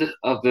the end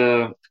of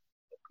the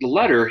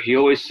letter, he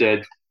always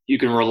said, "You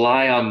can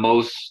rely on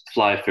most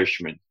fly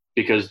fishermen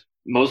because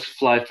most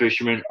fly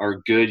fishermen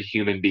are good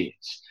human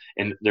beings,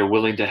 and they're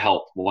willing to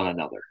help one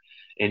another."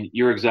 And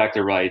you're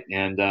exactly right.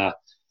 And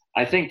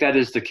I think that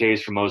is the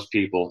case for most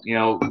people.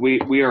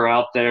 We are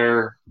out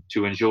there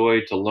to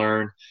enjoy, to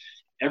learn.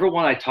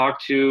 Everyone I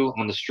talk to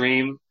on the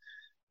stream,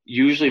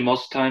 usually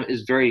most of the time,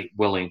 is very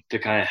willing to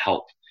kind of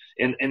help.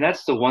 And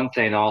that's the one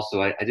thing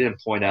also I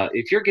didn't point out.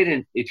 If you're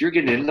getting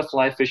into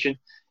fly fishing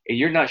and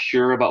you're not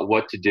sure about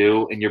what to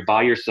do and you're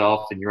by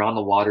yourself and you're on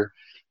the water,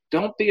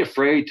 don't be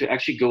afraid to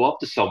actually go up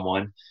to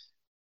someone.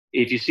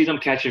 If you see them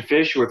catching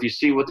fish, or if you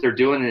see what they're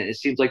doing and it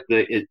seems like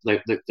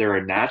they're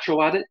a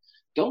natural at it,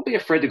 don't be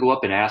afraid to go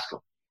up and ask them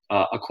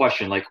a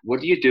question like, "What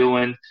are you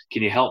doing?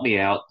 Can you help me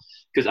out?"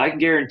 Because I can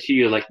guarantee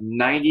you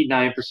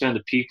 99% of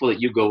the people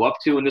that you go up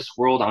to in this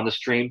world on the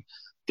stream,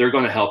 they're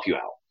going to help you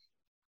out.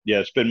 Yeah,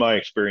 it's been my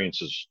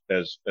experience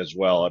as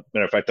well.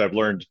 Matter of fact, I've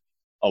learned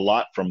a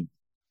lot from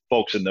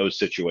folks in those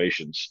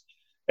situations.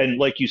 And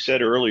like you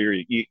said earlier,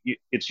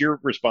 it's your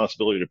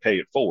responsibility to pay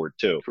it forward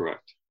too.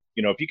 Correct.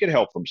 If you get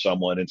help from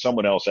someone and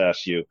someone else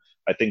asks you,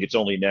 I think it's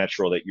only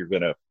natural that you're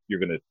gonna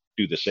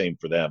do the same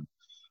for them.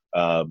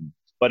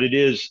 But it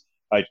is,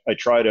 I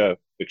try to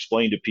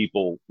explain to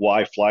people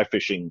why fly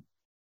fishing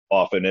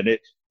often, and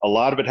a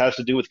lot of it has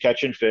to do with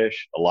catching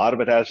fish. A lot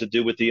of it has to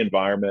do with the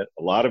environment.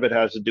 A lot of it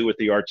has to do with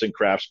the arts and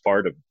crafts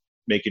part of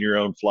making your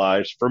own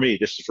flies. For me,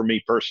 this is for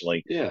me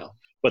personally. Yeah.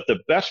 But the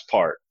best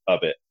part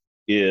of it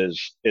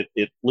is, at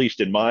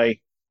least in my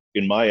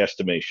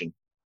estimation,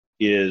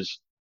 is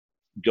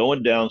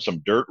going down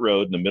some dirt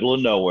road in the middle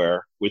of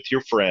nowhere with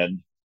your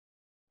friend,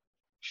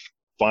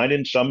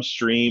 finding some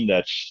stream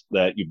that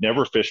you've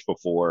never fished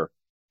before,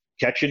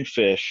 catching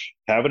fish,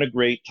 having a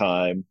great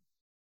time,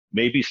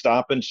 maybe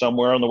stopping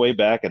somewhere on the way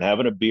back and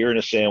having a beer and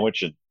a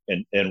sandwich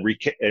and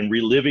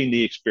reliving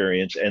the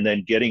experience, and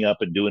then getting up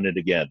and doing it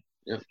again.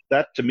 Yeah.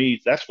 That, to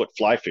me, that's what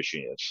fly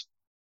fishing is.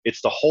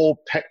 It's the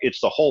whole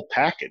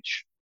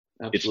package.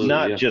 Absolutely, it's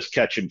not just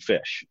catching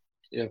fish.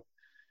 Yeah.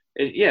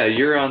 Yeah,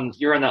 you're on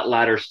that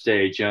latter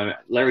stage.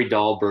 Larry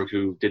Dahlberg,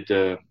 who did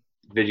the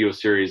video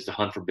series "The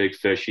Hunt for Big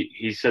Fish,"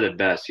 he said it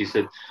best. He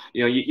said,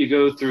 you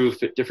go through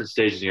different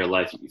stages in your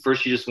life.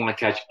 First, you just want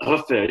to catch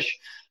a fish.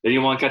 Then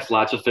you want to catch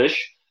lots of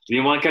fish. Then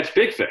you want to catch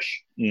big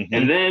fish. Mm-hmm.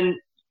 And then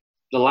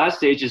the last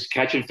stage is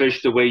catching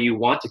fish the way you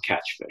want to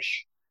catch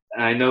fish.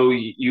 And I know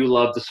you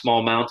love the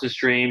small mountain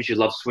streams. You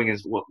love swinging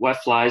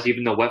wet flies,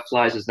 even though wet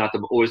flies is not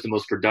always the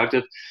most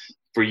productive.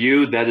 For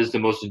you, that is the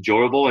most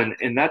enjoyable.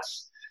 And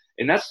that's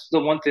the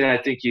one thing I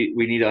think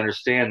we need to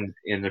understand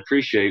and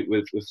appreciate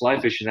with fly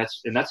fishing.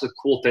 That's the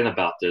cool thing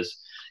about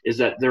this, is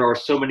that there are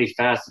so many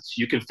facets.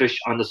 You can fish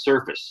on the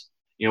surface,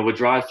 with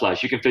dry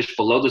flies. You can fish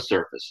below the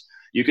surface.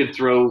 You can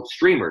throw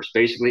streamers,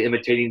 basically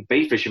imitating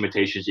bait fish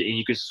imitations, and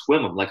you can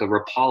swim them like a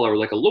Rapala or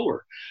like a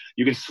lure.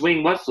 You can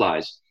swing wet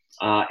flies.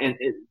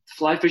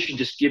 Fly fishing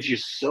just gives you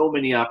so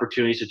many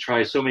opportunities to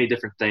try so many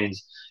different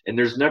things, and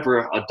there's never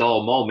a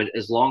dull moment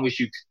as long as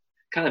you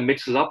kind of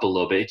mix it up a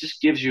little bit. It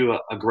just gives you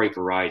a great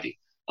variety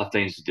of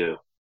things to do.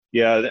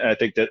 Yeah, I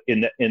think that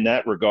in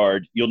that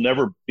regard, you'll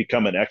never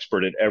become an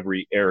expert in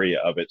every area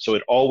of it. So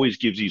it always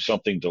gives you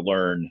something to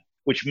learn,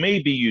 which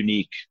may be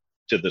unique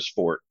to the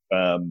sport.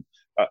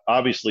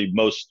 Obviously,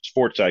 most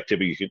sports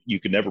activity you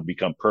can never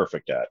become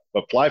perfect at,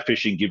 but fly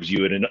fishing gives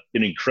you an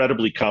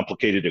incredibly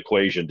complicated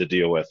equation to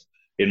deal with,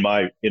 in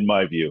my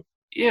view.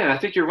 Yeah, I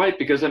think you're right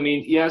because I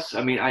mean, yes,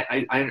 I mean,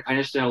 I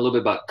understand a little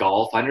bit about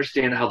golf. I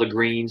understand how the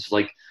greens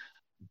like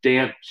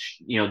damp,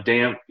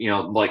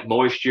 like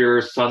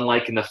moisture,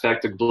 sunlight can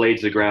affect the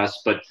blades of grass.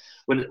 But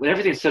when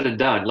everything's said and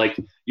done, like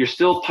you're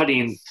still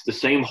putting the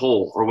same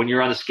hole, or when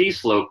you're on a ski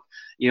slope,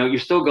 you're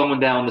still going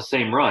down the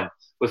same run.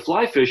 With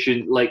fly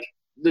fishing, like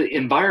the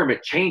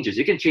environment changes.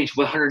 It can change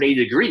 180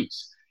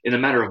 degrees in a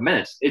matter of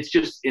minutes. It's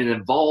just an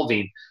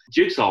evolving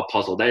jigsaw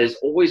puzzle that is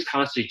always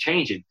constantly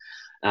changing.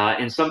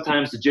 And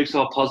sometimes the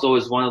jigsaw puzzle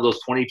is one of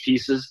those 20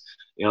 pieces,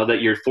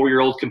 that your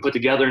 4-year-old can put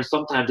together. And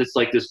sometimes it's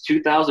like this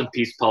 2,000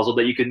 piece puzzle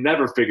that you can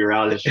never figure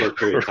out in a short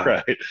period of time.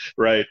 Right,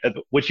 right.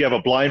 Which you have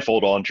a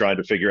blindfold on trying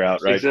to figure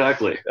out, right?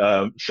 Exactly.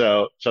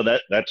 So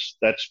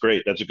that's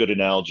great. That's a good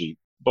analogy.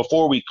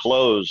 Before we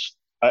close,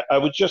 I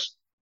was just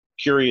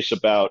curious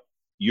about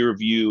your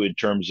view in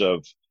terms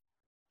of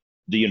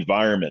the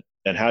environment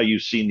and how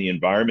you've seen the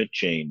environment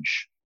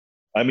change.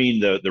 I mean,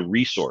 the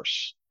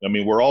resource. I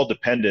mean, we're all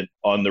dependent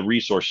on the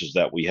resources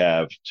that we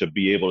have to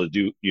be able to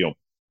do,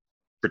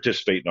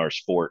 participate in our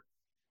sport.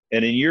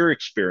 And in your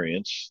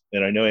experience,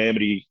 and I know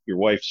Amity, your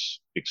wife's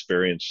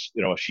experience,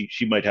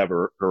 she might have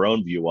her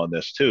own view on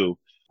this too.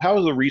 How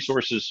have the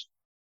resources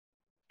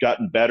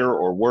gotten better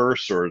or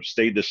worse or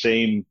stayed the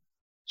same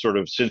sort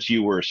of since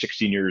you were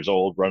 16 years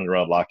old running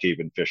around Lock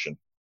Haven fishing?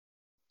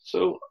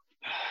 So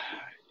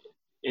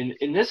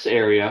in this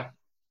area,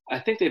 I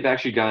think they've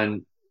actually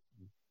gotten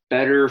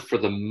better for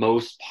the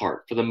most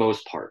part. For the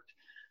most part,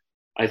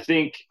 I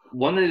think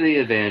one of the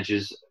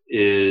advantages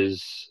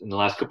is in the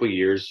last couple of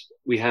years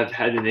we have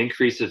had an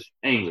increase of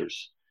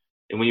anglers,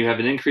 and when you have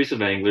an increase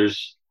of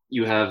anglers,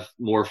 you have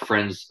more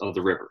friends of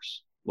the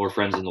rivers, more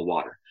friends in the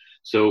water.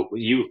 So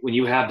when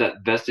you have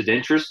that vested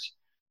interest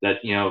that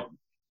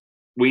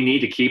we need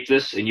to keep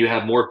this, and you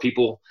have more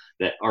people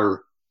that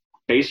are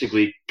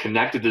basically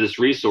connected to this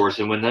resource,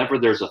 and whenever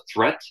there's a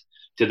threat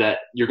to that,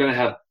 you're going to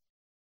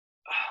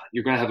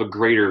have a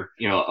greater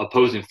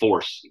opposing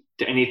force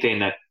to anything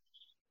that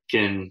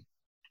can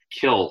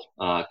kill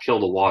the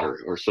water,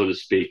 or so to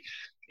speak.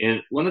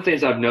 And one of the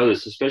things I've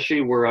noticed,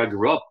 especially where I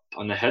grew up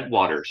on the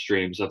headwater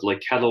streams of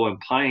Lake Kettle and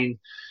Pine,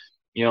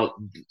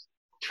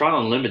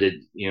 Trout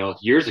Unlimited,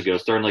 years ago,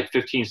 starting like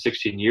 15,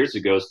 16 years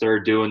ago,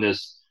 started doing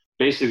this,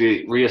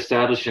 basically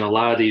reestablishing a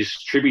lot of these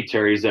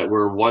tributaries that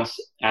were once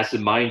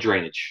acid mine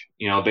drainage.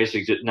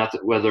 Basically not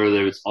that, whether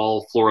it's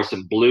all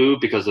fluorescent blue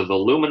because of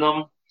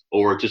aluminum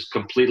or just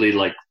completely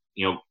like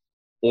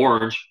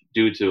orange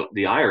due to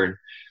the iron.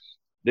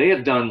 They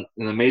have done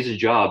an amazing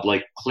job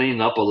like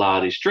cleaning up a lot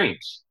of these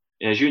streams.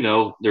 And as you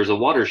know, there's a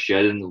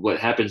watershed, and what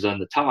happens on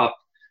the top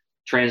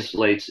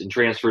translates and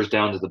transfers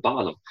down to the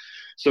bottom.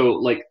 So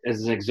like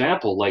as an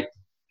example, like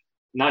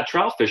not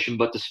trout fishing,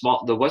 but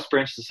the West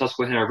Branch of the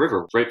Susquehanna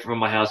River, right from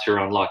my house here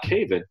on Lock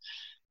Haven.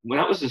 When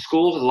I was in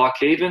school at Lock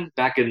Haven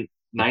back in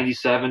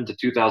 97 to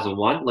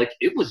 2001, like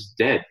it was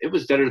dead. It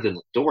was deader than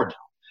the doornail.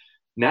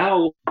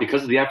 Now,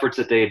 because of the efforts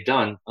that they have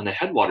done on the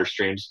headwater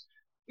streams,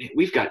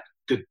 we've got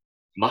good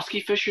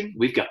muskie fishing,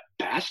 we've got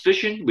bass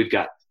fishing, we've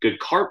got good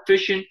carp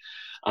fishing.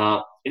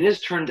 It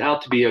has turned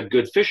out to be a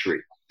good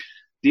fishery.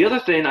 The other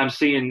thing I'm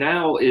seeing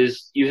now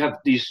is you have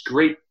these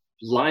great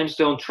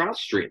limestone trout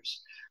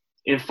streams.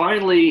 And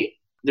finally,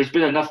 there's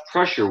been enough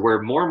pressure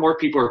where more and more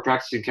people are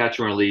practicing catch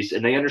and release,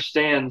 and they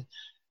understand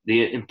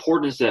the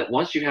importance that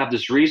once you have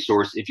this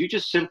resource, if you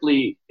just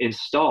simply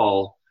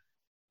install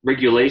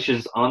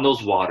regulations on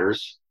those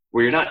waters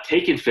where you're not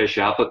taking fish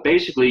out, but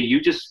basically you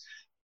just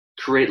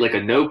create like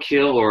a no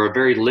kill or a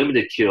very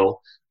limited kill,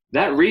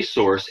 that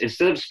resource,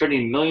 instead of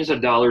spending millions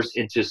of dollars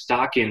into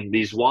stocking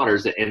these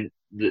waters and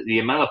the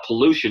amount of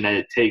pollution that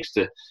it takes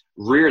to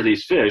rear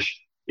these fish,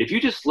 if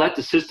you just let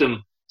the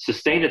system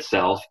sustain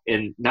itself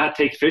and not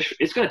take fish,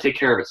 it's going to take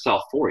care of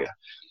itself for you.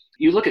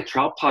 You look at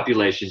trout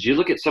populations, you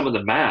look at some of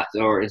the math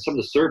or in some of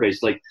the surveys,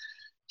 like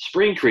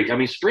Spring Creek. I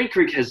mean, Spring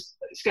Creek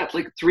it's got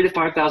like 3,000 to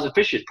 5,000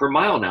 fish per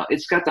mile now.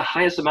 It's got the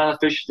highest amount of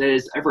fish that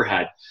it's ever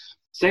had.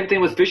 Same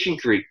thing with Fishing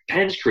Creek,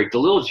 Penns Creek, the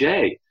Little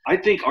J. I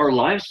think our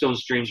limestone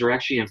streams are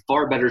actually in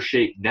far better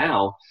shape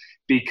now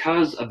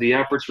because of the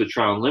efforts with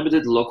Trout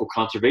Unlimited, the local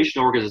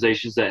conservation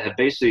organizations that have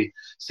basically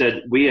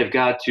said we have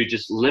got to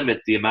just limit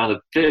the amount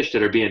of fish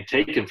that are being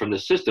taken from the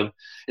system.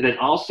 And then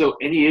also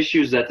any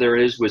issues that there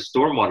is with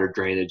stormwater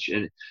drainage.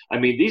 And I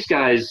mean, these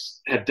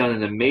guys have done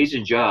an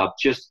amazing job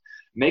just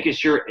making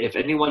sure if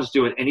anyone's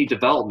doing any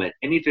development,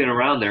 anything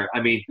around there,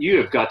 I mean, you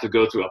have got to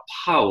go through a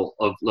pile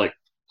of like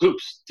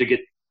hoops to get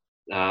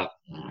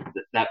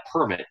that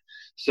permit.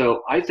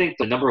 So I think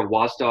the number of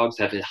watchdogs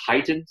have been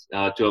heightened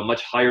to a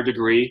much higher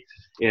degree.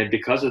 And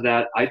because of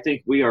that, I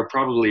think we are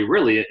probably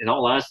really, in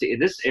all honesty, in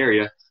this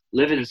area,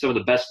 living in some of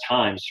the best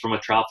times from a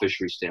trout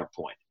fishery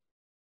standpoint.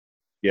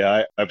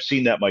 Yeah, I've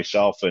seen that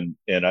myself, and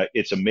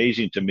it's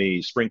amazing to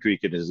me. Spring Creek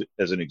is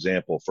as an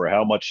example for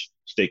how much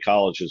State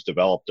College has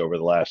developed over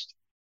the last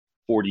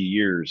 40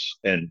 years,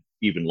 and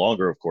even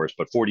longer, of course,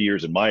 but 40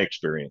 years in my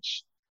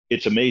experience.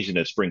 It's amazing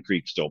that Spring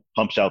Creek still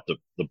pumps out the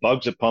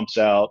bugs it pumps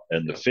out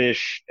and the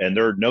fish, and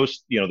there's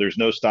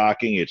no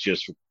stocking. It's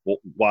just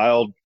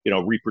wild,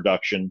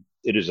 reproduction.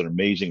 it is an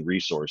amazing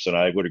resource. And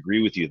I would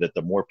agree with you that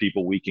the more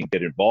people we can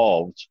get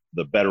involved,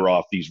 the better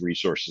off these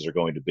resources are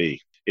going to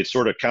be. It's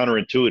sort of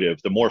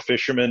counterintuitive. The more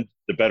fishermen,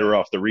 the better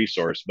off the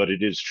resource, but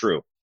it is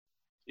true.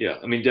 Yeah,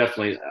 I mean,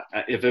 definitely.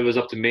 If it was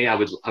up to me, I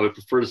would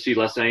prefer to see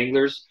less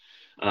anglers,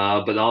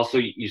 but also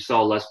you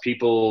saw less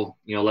people,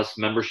 less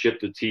membership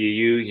to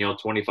TEU,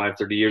 25,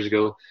 30 years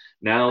ago.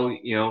 Now,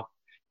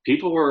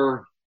 people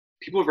are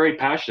very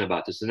passionate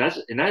about this, and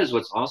that is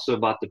what's also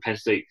about the Penn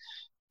State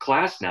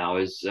class now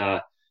is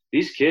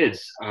these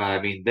kids. I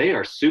mean, they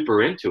are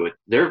super into it.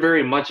 They're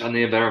very much on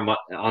the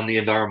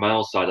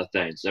environmental side of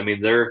things. I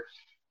mean,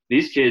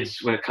 these kids,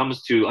 when it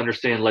comes to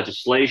understanding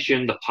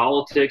legislation, the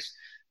politics,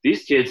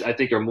 these kids, I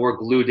think, are more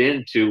glued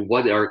into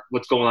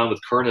what's going on with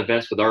current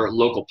events with our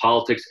local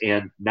politics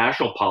and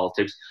national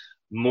politics,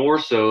 more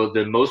so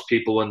than most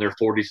people in their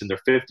 40s and their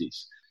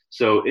 50s.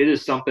 So it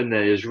is something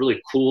that is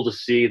really cool to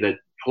see that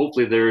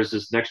hopefully there is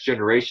this next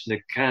generation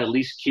that kind of at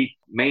least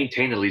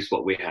maintain at least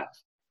what we have.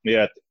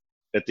 Yeah.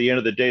 At the end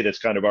of the day, that's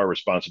kind of our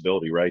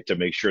responsibility, right? To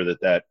make sure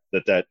that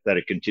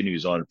it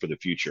continues on for the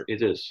future.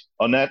 It is.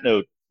 On that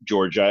note,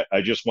 George, I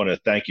just want to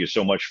thank you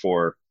so much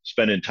for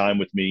spending time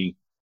with me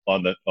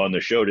on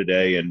the show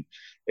today, and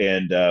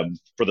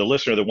for the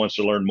listener that wants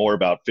to learn more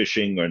about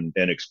fishing and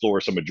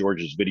explore some of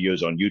George's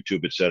videos on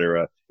YouTube,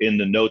 etc. In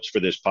the notes for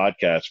this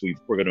podcast,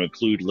 we're going to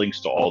include links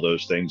to all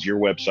those things, your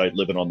website,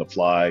 Living on the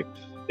Fly,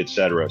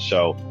 etc.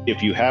 So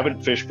if you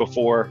haven't fished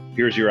before,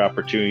 here's your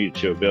opportunity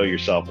to avail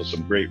yourself of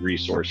some great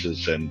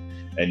resources, and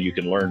you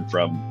can learn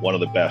from one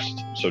of the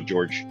best. So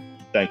George,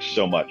 thanks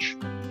so much.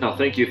 No,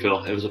 thank you,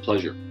 Phil. It was a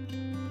pleasure.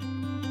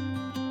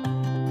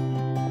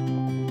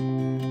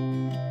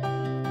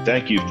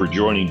 Thank you for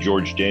joining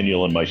George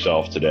Daniel and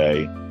myself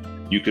today.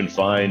 You can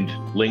find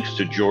links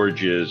to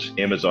George's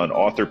Amazon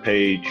author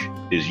page,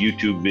 his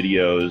YouTube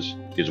videos,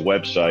 his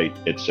website,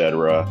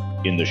 etc.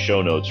 in the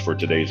show notes for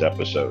today's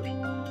episode.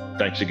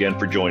 Thanks again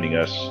for joining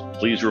us.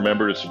 Please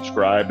remember to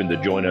subscribe and to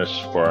join us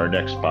for our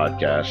next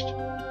podcast.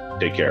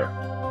 Take care.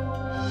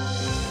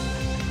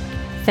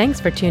 Thanks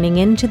for tuning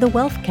in to the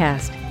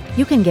Wealthcast.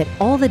 You can get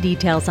all the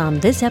details on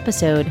this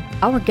episode,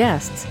 our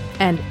guests,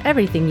 and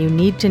everything you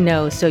need to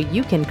know so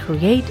you can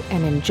create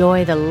and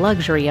enjoy the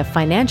luxury of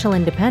financial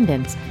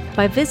independence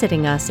by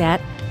visiting us at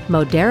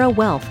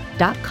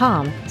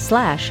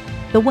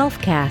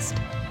moderawealth.com/thewealthcast.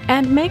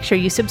 And make sure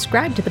you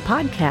subscribe to the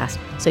podcast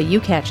so you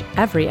catch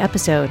every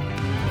episode.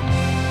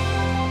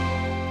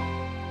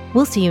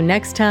 We'll see you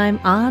next time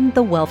on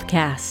the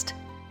Wealthcast.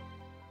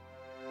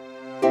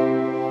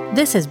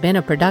 This has been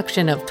a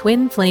production of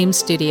Twin Flame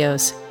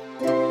Studios.